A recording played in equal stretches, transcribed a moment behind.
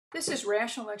This is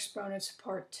Rational Exponents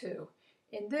Part 2.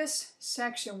 In this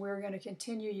section, we're going to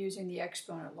continue using the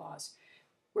exponent laws.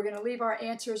 We're going to leave our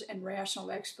answers in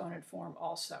rational exponent form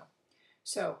also.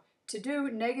 So, to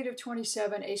do negative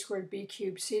 27 a squared b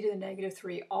cubed c to the negative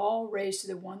 3 all raised to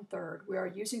the 1/3, we are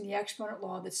using the exponent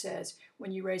law that says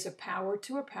when you raise a power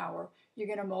to a power, you're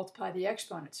going to multiply the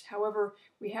exponents. However,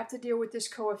 we have to deal with this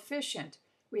coefficient.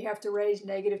 We have to raise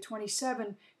negative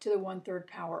 27 to the 1/3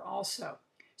 power also.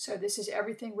 So this is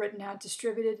everything written out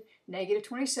distributed, negative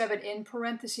 27 in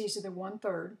parentheses to the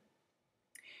 1/3.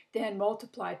 Then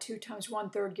multiply 2 times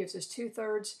 1/3 gives us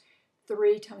 2/3,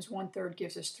 3 times 1/3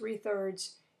 gives us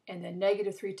 3/3, and then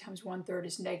negative 3 times 1/3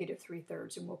 is negative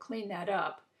 3/3, and we'll clean that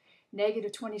up.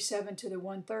 Negative 27 to the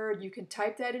 1/3, you can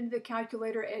type that into the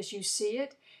calculator as you see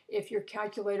it. If your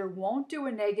calculator won't do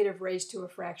a negative raised to a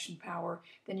fraction power,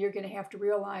 then you're going to have to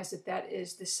realize that that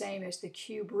is the same as the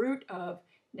cube root of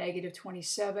negative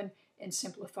 27 and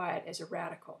simplify it as a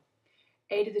radical.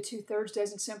 A to the 2/3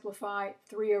 doesn't simplify.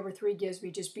 3 over 3 gives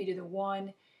me just b to the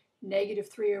 1. Negative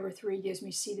 3 over 3 gives me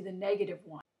c to the negative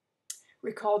 1.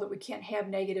 Recall that we can't have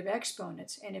negative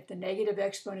exponents, and if the negative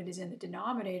exponent is in the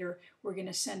denominator, we're going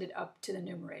to send it up to the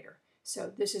numerator. So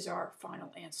this is our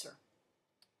final answer.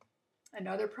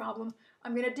 Another problem,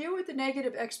 I'm going to deal with the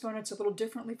negative exponents a little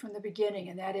differently from the beginning,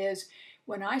 and that is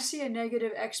when I see a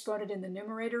negative exponent in the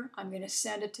numerator, I'm going to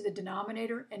send it to the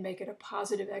denominator and make it a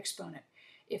positive exponent.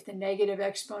 If the negative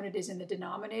exponent is in the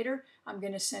denominator, I'm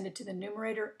going to send it to the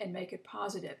numerator and make it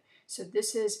positive. So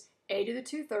this is a to the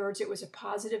 2/3. It was a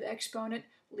positive exponent.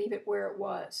 Leave it where it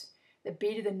was. The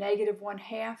b to the negative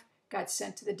 1/2 got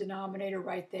sent to the denominator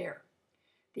right there.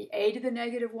 The a to the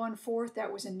negative 1/4,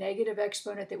 that was a negative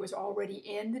exponent that was already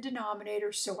in the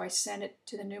denominator, so I sent it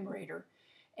to the numerator.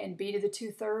 And b to the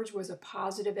 2/3 was a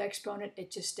positive exponent.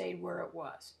 It just stayed where it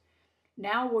was.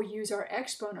 Now we'll use our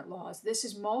exponent laws. This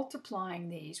is multiplying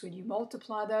these. When you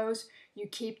multiply those, you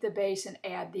keep the base and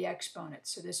add the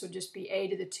exponents. So this will just be a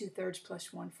to the 2/3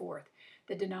 plus 1/4.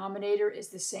 The denominator is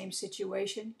the same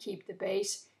situation. Keep the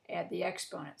base, add the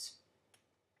exponents.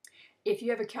 If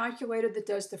you have a calculator that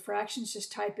does the fractions,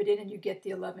 just type it in and you get the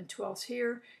 11/12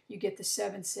 here, you get the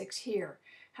 7/6 here.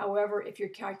 However, if your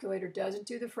calculator doesn't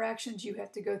do the fractions, you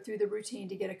have to go through the routine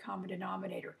to get a common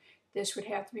denominator. This would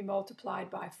have to be multiplied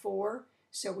by 4,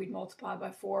 so we'd multiply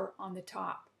by 4 on the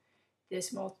top.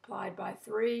 This multiplied by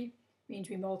 3 means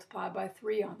we multiply by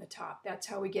 3 on the top. That's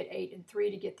how we get 8 and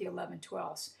 3 to get the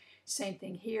 11/12. Same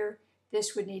thing here.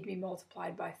 This would need to be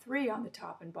multiplied by 3 on the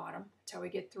top and bottom. That's how we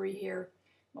get 3 here.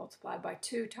 Multiplied by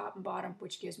 2 top and bottom,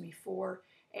 which gives me 4.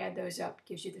 Add those up,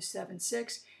 gives you the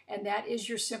 7/6, and that is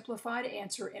your simplified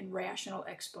answer in rational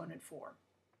exponent form.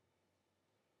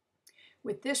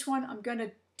 With this one, I'm going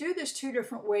to do this 2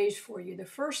 different ways for you. The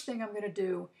first thing I'm going to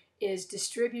do is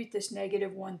distribute this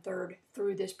negative 1/3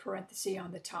 through this parenthesis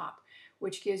on the top,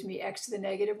 which gives me x to the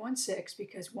negative 1/6,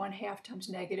 because 1/2 times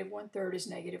negative 1/3 is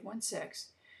negative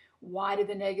 1/6. Y to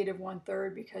the negative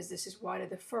 1/3, because this is y to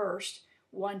the first.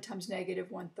 1 times negative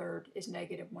 1/3 is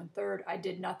negative 1/3. I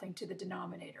did nothing to the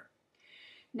denominator.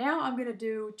 Now I'm going to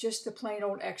do just the plain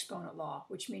old exponent law,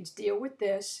 which means deal with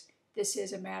this. This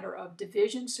is a matter of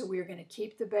division, so we are going to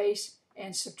keep the base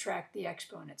and subtract the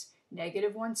exponents.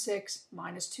 Negative 1/6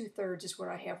 minus 2/3 is what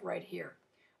I have right here.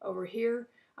 Over here,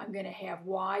 I'm going to have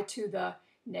y to the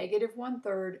negative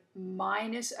 1/3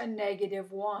 minus a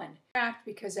negative 1.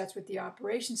 Because that's what the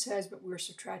operation says, but we're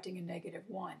subtracting a negative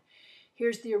 1.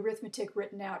 Here's the arithmetic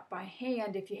written out by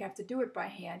hand if you have to do it by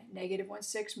hand. Negative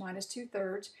 1/6 minus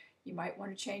 2/3. You might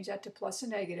want to change that to plus a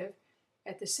negative.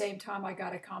 At the same time, I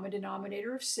got a common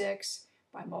denominator of 6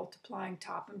 by multiplying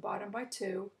top and bottom by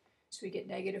 2. So we get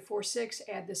negative 4/6.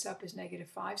 Add this up as negative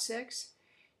 5/6.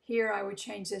 Here I would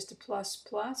change this to plus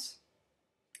plus.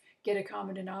 Get a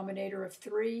common denominator of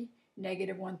 3.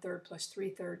 Negative 1/3 plus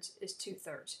 3/3 is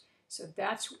 2/3. So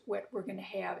that's what we're going to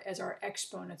have as our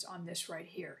exponents on this right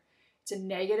here. It's a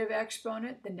negative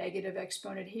exponent. The negative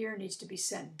exponent here needs to be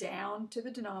sent down to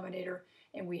the denominator,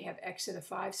 and we have x to the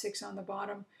 5/6 on the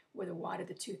bottom with a y to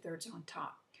the 2/3 on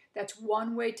top. That's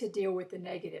one way to deal with the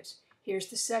negatives.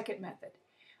 Here's the second method.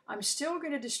 I'm still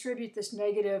going to distribute this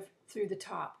negative through the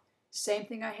top. Same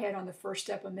thing I had on the first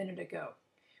step a minute ago.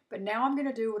 But now I'm going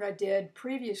to do what I did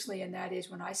previously, and that is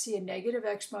when I see a negative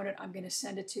exponent, I'm going to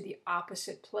send it to the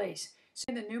opposite place.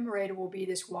 So the numerator will be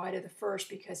this y to the first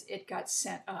because it got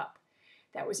sent up.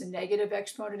 That was a negative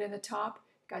exponent in the top,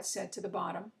 got sent to the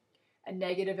bottom. A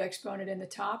negative exponent in the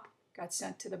top got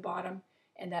sent to the bottom,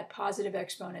 and that positive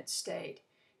exponent stayed.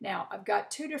 Now, I've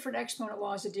got 2 different exponent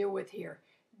laws to deal with here.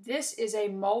 This is a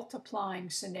multiplying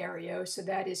scenario, so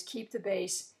that is keep the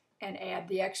base and add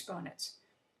the exponents.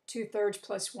 2/3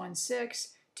 plus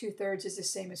 1/6. 2/3 is the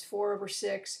same as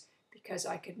 4/6 because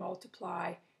I could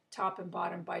multiply top and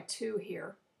bottom by 2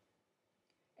 here.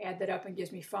 Add that up and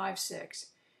gives me 5/6.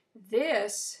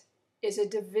 This is a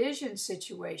division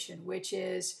situation, which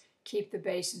is keep the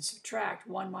base and subtract.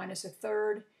 1 minus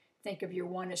 1/3. Think of your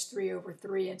 1 as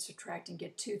 3/3 and subtract and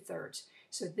get 2/3.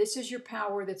 So this is your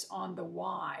power that's on the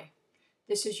y.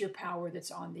 This is your power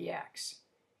that's on the x.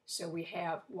 So we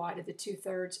have y to the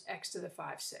 2/3, x to the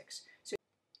 5/6. So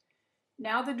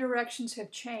now the directions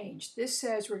have changed. This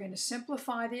says we're going to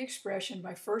simplify the expression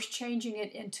by first changing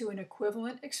it into an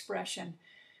equivalent expression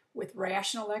with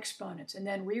rational exponents, and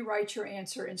then rewrite your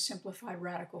answer in simplified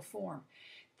radical form.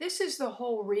 This is the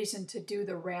whole reason to do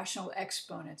the rational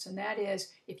exponents, and that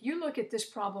is, if you look at this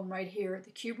problem right here, the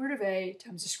cube root of a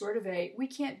times the square root of a, we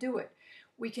can't do it.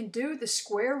 We can do the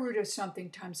square root of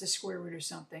something times the square root of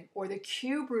something, or the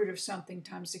cube root of something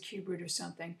times the cube root of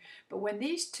something, but when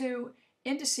these two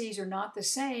indices are not the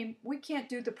same, we can't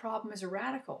do the problem as a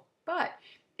radical. But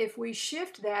if we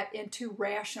shift that into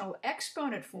rational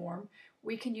exponent form,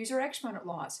 we can use our exponent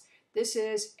laws. This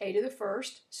is a to the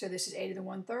first, so this is a to the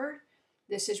 1/3.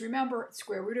 This is, remember,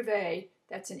 square root of a,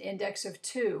 that's an index of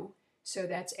 2, so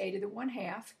that's a to the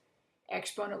 1/2.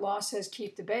 Exponent law says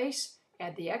keep the base,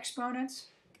 add the exponents.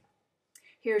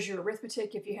 Here's your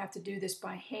arithmetic if you have to do this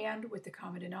by hand with the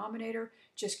common denominator,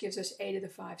 just gives us a to the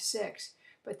 5/6.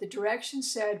 But the direction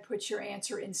said put your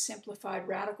answer in simplified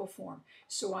radical form,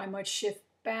 so I must shift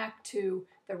back to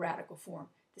the radical form.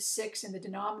 The 6 in the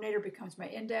denominator becomes my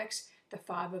index. The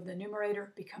 5 of the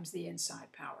numerator becomes the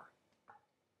inside power.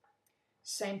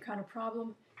 Same kind of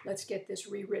problem. Let's get this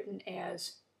rewritten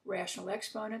as rational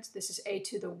exponents. This is a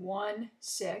to the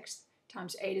 1/6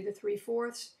 times a to the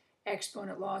 3/4.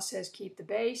 Exponent law says keep the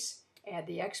base, add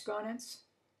the exponents.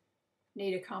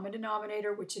 Need a common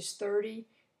denominator, which is 30.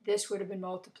 This would have been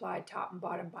multiplied top and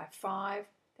bottom by 5.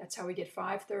 That's how we get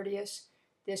 5/30.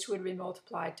 This would be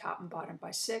multiplied top and bottom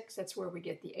by 6. That's where we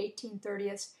get the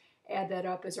 18/30. Add that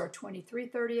up as our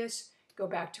 23/30. Go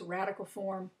back to radical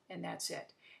form, and that's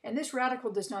it. And this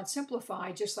radical does not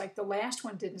simplify, just like the last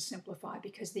one didn't simplify,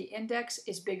 because the index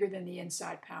is bigger than the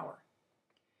inside power.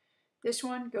 This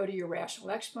one, go to your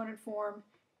rational exponent form,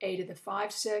 a to the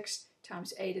 5/6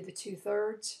 times a to the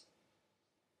 2/3.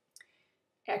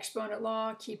 Exponent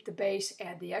law, keep the base,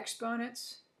 add the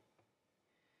exponents.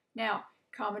 Now,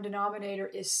 common denominator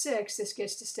is 6. This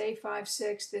gets to stay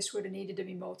 5/6. This would have needed to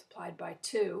be multiplied by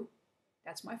 2.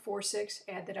 That's my 4/6.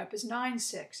 Add that up as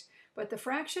 9/6. But the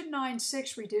fraction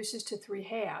 9/6 reduces to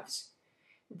 3/2.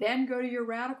 Then go to your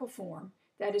radical form.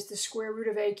 That is the square root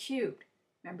of a cubed.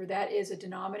 Remember, that is a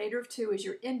denominator of 2 is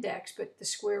your index, but the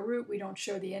square root, we don't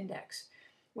show the index.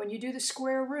 When you do the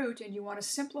square root and you want to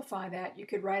simplify that, you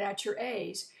could write out your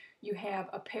a's. You have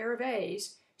a pair of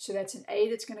a's, so that's an a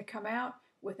that's going to come out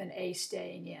with an a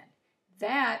staying in.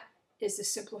 That is the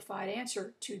simplified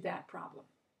answer to that problem.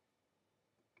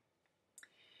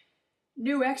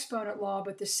 New exponent law,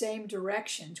 but the same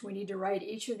directions. We need to write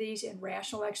each of these in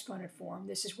rational exponent form.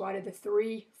 This is y to the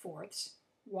 3/4,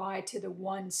 y to the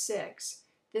 1/6.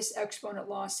 This exponent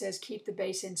law says keep the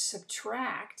base and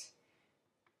subtract.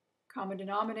 Common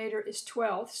denominator is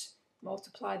 12ths.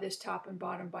 Multiply this top and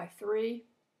bottom by 3,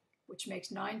 which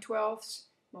makes 9/12.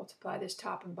 Multiply this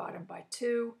top and bottom by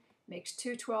 2, makes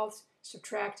 2/12.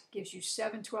 Subtract gives you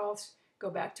 7/12. Go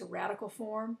back to radical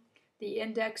form. The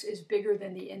index is bigger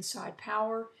than the inside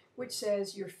power, which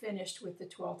says you're finished with the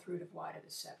 12th root of y to the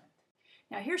 7th.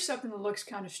 Now here's something that looks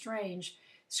kind of strange.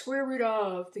 Square root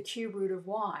of the cube root of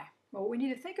y. Well, what we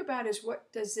need to think about is,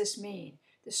 what does this mean?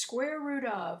 The square root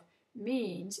of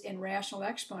means, in rational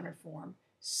exponent form,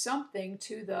 something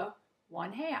to the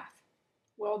 1/2.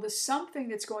 Well, the something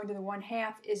that's going to the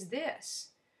 1/2 is this.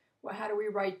 Well, how do we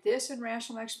write this in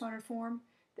rational exponent form?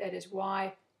 That is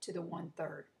y to the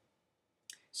 1/3.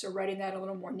 So writing that a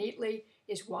little more neatly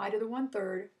is y to the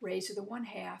 1/3 raised to the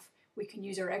 1/2. We can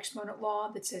use our exponent law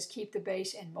that says keep the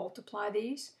base and multiply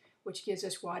these, which gives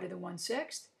us y to the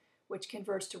 1/6, which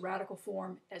converts to radical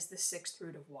form as the 6th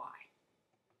root of y.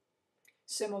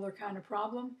 Similar kind of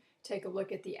problem. Take a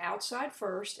look at the outside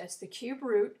first. That's the cube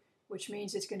root, which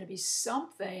means it's going to be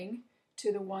something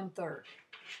to the 1/3.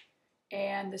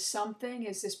 And the something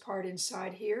is this part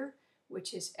inside here,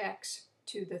 which is x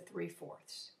to the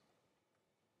 3/4.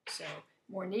 So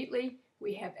more neatly,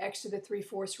 we have x to the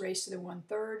 3/4 raised to the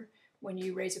 1/3. When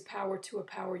you raise a power to a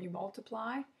power, you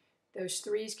multiply. Those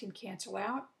 3's can cancel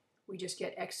out. We just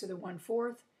get x to the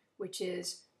 1/4, which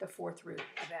is the 4th root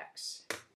of x.